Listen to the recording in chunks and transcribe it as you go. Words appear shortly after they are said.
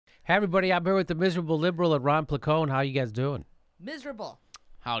Hey, everybody, I'm here with the miserable liberal at Ron Placone. How you guys doing? Miserable.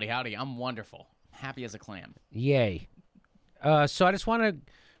 Howdy, howdy. I'm wonderful. Happy as a clam. Yay. So I just want to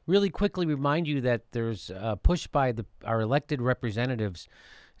really quickly remind you that there's a push by our elected representatives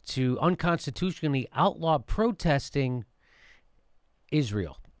to unconstitutionally outlaw protesting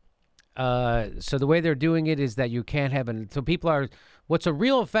Israel. So the way they're doing it is that you can't have so people are, what's a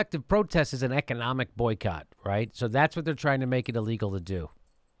real effective protest is an economic boycott, right? So that's what they're trying to make it illegal to do.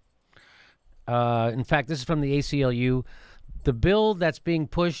 In fact, this is from the ACLU. The bill that's being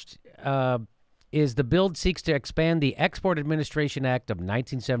pushed is the bill seeks to expand the Export Administration Act of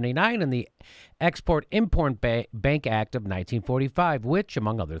 1979 and the Export-Import Bank Act of 1945, which,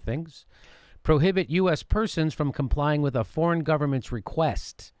 among other things, prohibit U.S. persons from complying with a foreign government's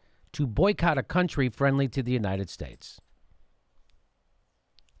request to boycott a country friendly to the United States.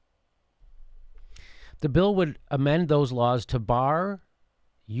 The bill would amend those laws to bar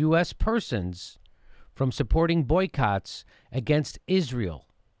U.S. persons from supporting boycotts against Israel,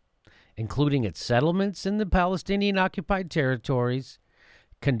 including its settlements in the Palestinian-occupied territories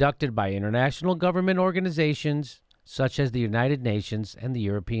conducted by international government organizations such as the United Nations and the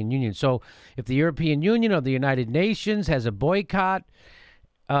European Union. So if the European Union or the United Nations has a boycott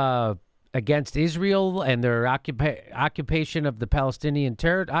against Israel and their occupation of the Palestinian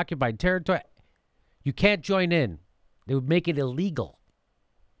occupied territory, you can't join in. They would make it illegal.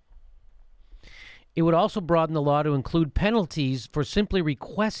 It would also broaden the law to include penalties for simply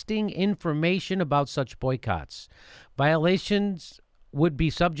requesting information about such boycotts. Violations would be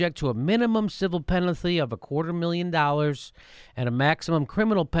subject to a minimum civil penalty of $250,000 and a maximum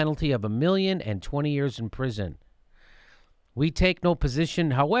criminal penalty of $1 million and 20 years in prison. We take no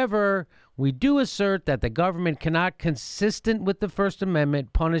position. However, we do assert that the government cannot, consistent with the First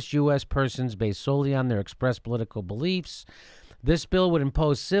Amendment, punish U.S. persons based solely on their expressed political beliefs. This bill would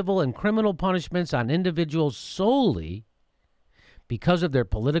impose civil and criminal punishments on individuals solely because of their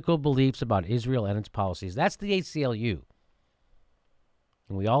political beliefs about Israel and its policies. That's the ACLU.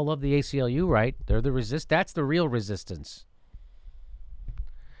 And we all love the ACLU, right? They're the that's the real resistance.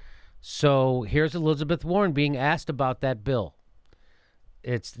 So here's Elizabeth Warren being asked about that bill.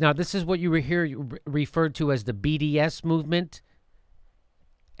 Now, this is what you hear referred to as the BDS movement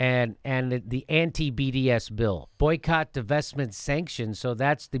and the anti-BDS bill, boycott, divestment, sanctions. So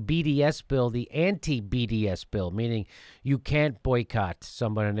that's the BDS bill, the anti-BDS bill, meaning you can't boycott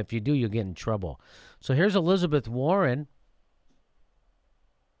someone, and if you do, you get in trouble. So here's Elizabeth Warren.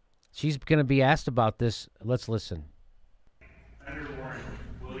 She's going to be asked about this. Let's listen. Senator Warren,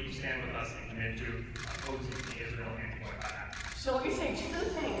 will you stand with us and commit to opposing the Israel anti-boycott act? So let me say two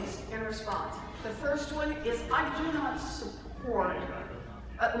things in response. The first one is I do not support,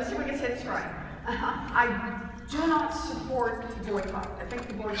 let me see if we can say this right. I do not support the boycott. I think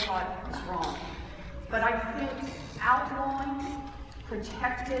the boycott is wrong. But I think outlawing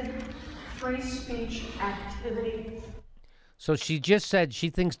protected free speech activity. So she just said she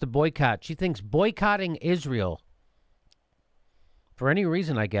thinks she thinks boycotting Israel, for any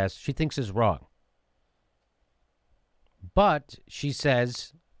reason, I guess, she thinks is wrong. But she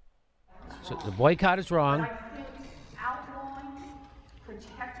says, so the boycott is wrong. But I think outlawing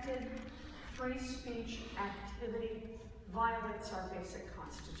protected free speech activity violates our basic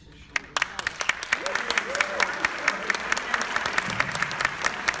constitution.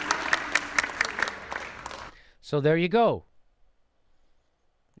 So there you go.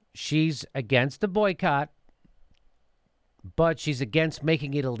 She's against the boycott, but she's against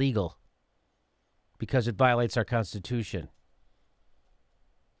making it illegal because it violates our Constitution.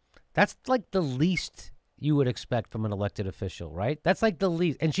 That's like the least you would expect from an elected official, right? That's like the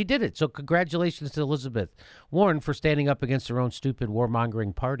least. And she did it. So congratulations to Elizabeth Warren for standing up against her own stupid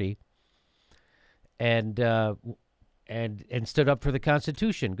warmongering party and stood up for the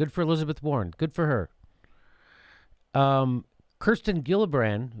Constitution. Good for Elizabeth Warren. Good for her. Kirsten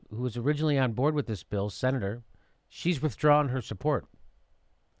Gillibrand, who was originally on board with this bill, senator, she's withdrawn her support.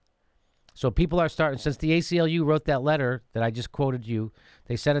 So people are starting, since the ACLU wrote that letter that I just quoted you,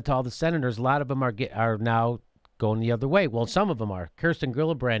 they sent it to all the senators. A lot of them are now going the other way. Well, some of them are. Kirsten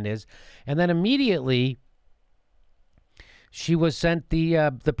Gillibrand is. And then immediately she was sent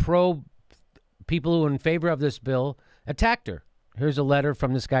the pro people who are in favor of this bill attacked her. Here's a letter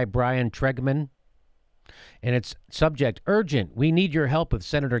from this guy, Brian Tregman. And it's subject, urgent. We need your help with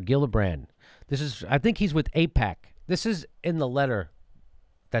Senator Gillibrand. This is, I think he's with AIPAC. This is in the letter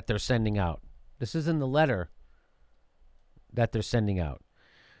that they're sending out. This is in the letter that they're sending out.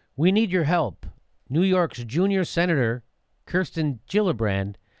 We need your help. New York's junior senator, Kirsten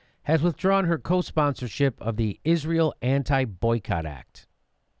Gillibrand, has withdrawn her co-sponsorship of the Israel Anti-Boycott Act.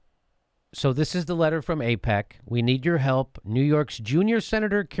 So this is the letter from AIPAC. We need your help. New York's junior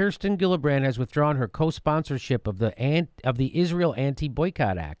senator Kirsten Gillibrand has withdrawn her co-sponsorship of the Israel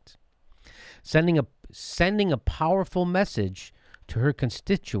Anti-Boycott Act, sending a powerful message to her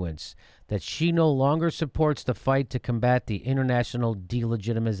constituents that she no longer supports the fight to combat the international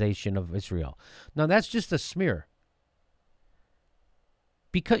delegitimization of Israel. Now, that's just a smear.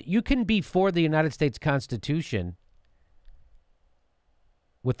 Because you can be for the United States Constitution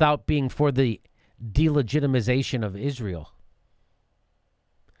without being for the delegitimization of Israel.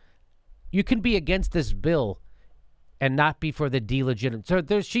 You can be against this bill and not be for the delegitimization.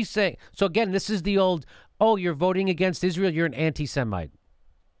 So she's saying, so again, this is the old, oh, you're voting against Israel, you're an anti-Semite.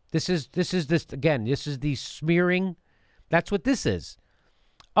 This is the smearing. That's what this is.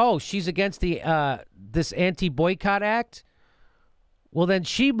 Oh, she's against the this anti-boycott act? Well, then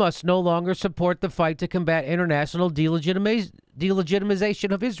she must no longer support the fight to combat international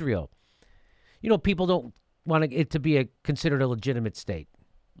delegitimization of Israel. You know, people don't want it to be considered a legitimate state.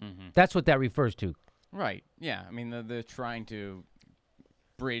 Mm-hmm. That's what that refers to. Right. Yeah. I mean, they're trying to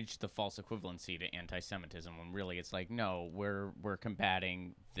bridge the false equivalency to anti-Semitism when really it's like, no, we're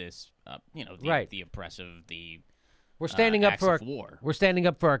combating this, the oppressive, we're standing up for war. We're standing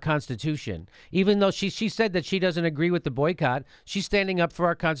up for our Constitution. Even though she said that she doesn't agree with the boycott, she's standing up for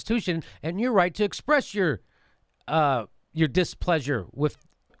our Constitution and your right to express your displeasure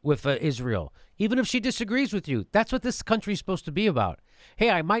with Israel, even if she disagrees with you. That's what this country's supposed to be about.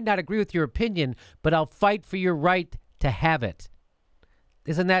 Hey, I might not agree with your opinion, but I'll fight for your right to have it.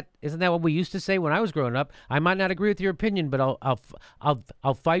 Isn't that what we used to say when I was growing up? I might not agree with your opinion, but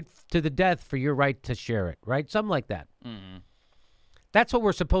I'll fight to the death for your right to share it. Right? Something like that. Mm-hmm. That's what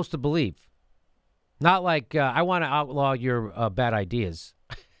we're supposed to believe. Not like I want to outlaw your bad ideas.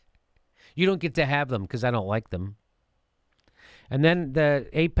 You don't get to have them because I don't like them. And then the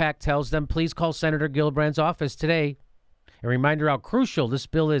AIPAC tells them, please call Senator Gillibrand's office today. A reminder how crucial this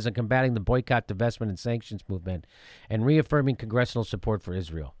bill is in combating the boycott, divestment, and sanctions movement and reaffirming congressional support for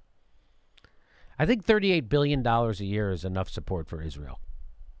Israel. I think $38 billion a year is enough support for Israel.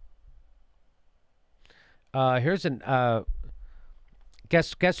 Here's an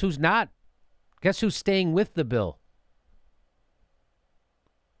guess who's not? Guess who's staying with the bill?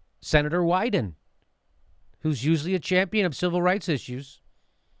 Senator Wyden, who's usually a champion of civil rights issues,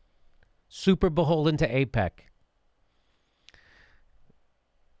 super beholden to AIPAC.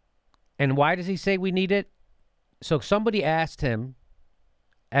 And why does he say we need it? So somebody asked him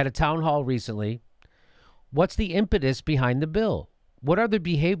at a town hall recently, what's the impetus behind the bill? What are the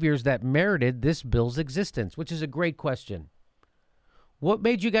behaviors that merited this bill's existence? Which is a great question. What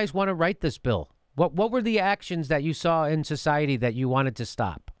made you guys want to write this bill? What were the actions that you saw in society that you wanted to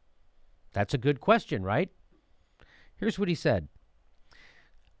stop? That's a good question, right? Here's what he said.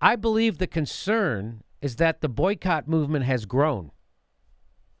 I believe the concern is that the boycott movement has grown.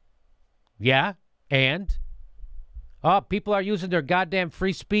 Yeah, and? Oh, people are using their goddamn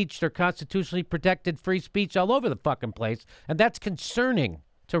free speech, their constitutionally protected free speech all over the fucking place, and that's concerning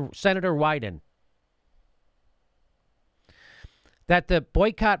to Senator Wyden. That the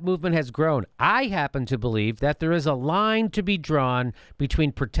boycott movement has grown. I happen to believe that there is a line to be drawn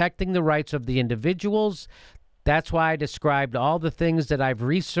between protecting the rights of the individuals. That's why I described all the things that I've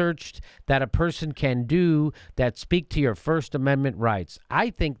researched that a person can do that speak to your First Amendment rights. I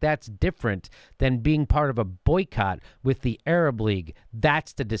think that's different than being part of a boycott with the Arab League.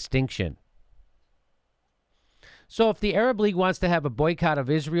 That's the distinction. So if the Arab League wants to have a boycott of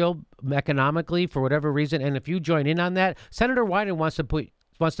Israel economically for whatever reason, and if you join in on that, Senator Wyden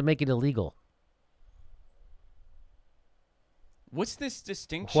wants to make it illegal. What's this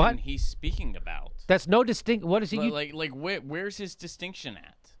distinction he's speaking about? That's no distinct. What is he? Where's his distinction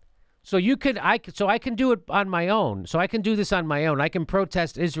at? So I can do it on my own. So I can do this on my own. I can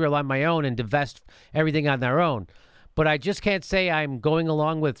protest Israel on my own and divest everything on their own. But I just can't say I'm going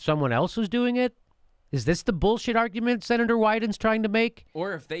along with someone else who's doing it. Is this the bullshit argument Senator Wyden's trying to make?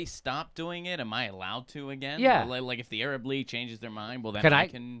 Or if they stop doing it, am I allowed to again? Yeah. Like if the Arab League changes their mind, well then I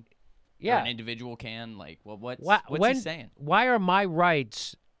can. Yeah. Or an individual can. Like, well, what's he saying? Why are my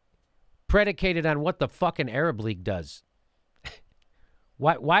rights predicated on what the fucking Arab League does?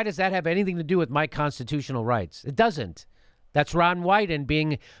 Why does that have anything to do with my constitutional rights? It doesn't. That's Ron Wyden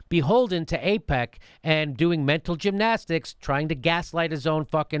being beholden to AIPAC and doing mental gymnastics, trying to gaslight his own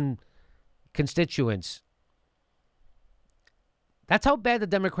fucking constituents. That's how bad the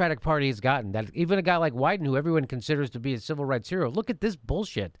Democratic Party has gotten. That even a guy like Wyden, who everyone considers to be a civil rights hero, look at this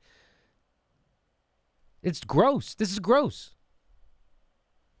bullshit. It's gross. This is gross.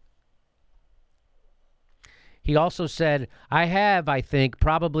 He also said, I have, I think,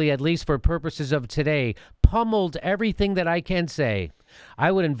 probably at least for purposes of today, pummeled everything that I can say.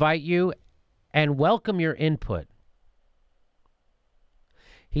 I would invite you and welcome your input.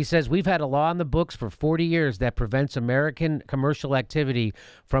 He says, we've had a law on the books for 40 years that prevents American commercial activity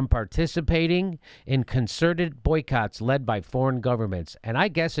from participating in concerted boycotts led by foreign governments. And I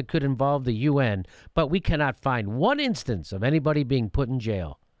guess it could involve the UN, but we cannot find one instance of anybody being put in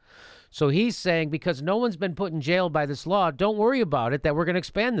jail. So he's saying because no one's been put in jail by this law, don't worry about it, that we're going to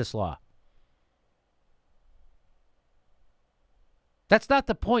expand this law. That's not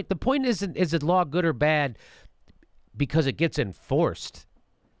the point. The point isn't, is the law good or bad because it gets enforced.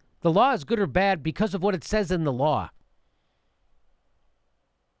 The law is good or bad because of what it says in the law.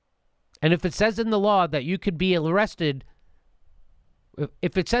 And if it says in the law that you could be arrested,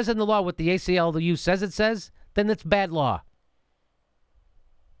 if it says in the law what the ACLU says it says, then it's bad law.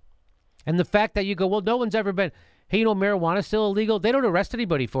 And the fact that you go, well, no one's ever been, hey, you know, marijuana's still illegal. They don't arrest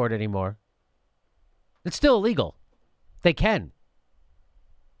anybody for it anymore. It's still illegal. They can.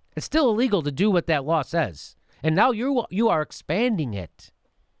 It's still illegal to do what that law says. And now you are expanding it.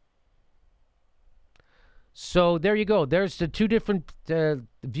 So there you go. There's the two different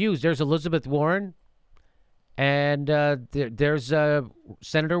views. There's Elizabeth Warren and there's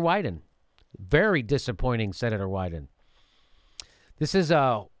Senator Wyden. Very disappointing, Senator Wyden. This is,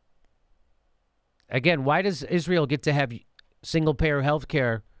 again, why does Israel get to have single-payer health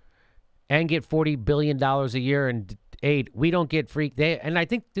care and get $40 billion a year in aid? We don't get free. And I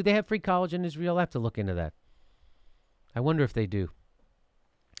think, do they have free college in Israel? I have to look into that. I wonder if they do.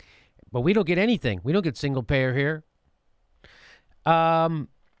 But we don't get anything. We don't get single payer here. That's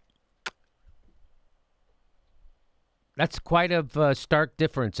quite a stark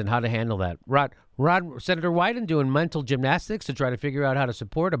difference in how to handle that. Senator Wyden doing mental gymnastics to try to figure out how to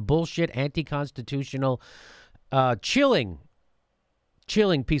support a bullshit, anti-constitutional, chilling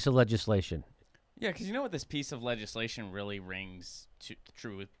piece of legislation. Yeah, because you know what this piece of legislation really rings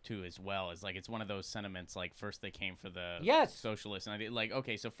true to as well is like it's one of those sentiments like first they came for the socialists and I did like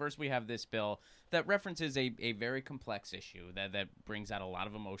okay so first we have this bill that references a very complex issue that brings out a lot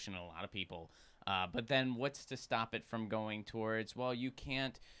of emotion in a lot of people but then what's to stop it from going towards well you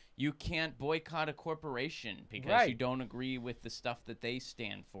can't boycott a corporation because you don't agree with the stuff that they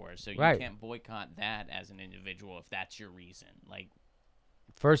stand for so you can't boycott that as an individual if that's your reason like.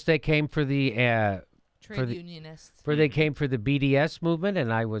 First, they came for the trade unionists. They came for the BDS movement, and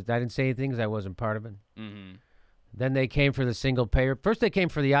I didn't say anything because I wasn't part of it. Mm-hmm. Then they came for the single payer. First, they came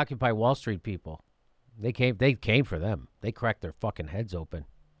for the Occupy Wall Street people. They came for them. They cracked their fucking heads open.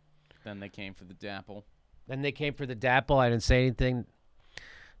 Then they came for the DAPL. I didn't say anything.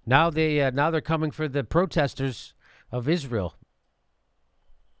 Now they're coming for the protesters of Israel.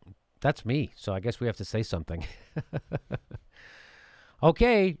 That's me. So I guess we have to say something.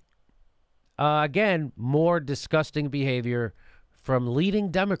 Okay, again, more disgusting behavior from leading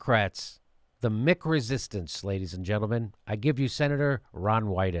Democrats, the Mick resistance, ladies and gentlemen. I give you Senator Ron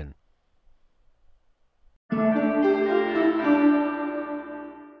Wyden.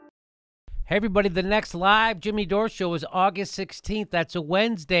 Hey, everybody, the next live Jimmy Dore show is August 16th. That's a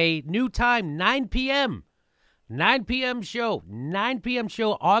Wednesday, new time, 9 p.m. 9 p.m. show,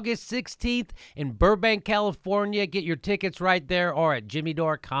 August 16th in Burbank, California. Get your tickets right there or at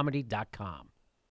jimmydorecomedy.com.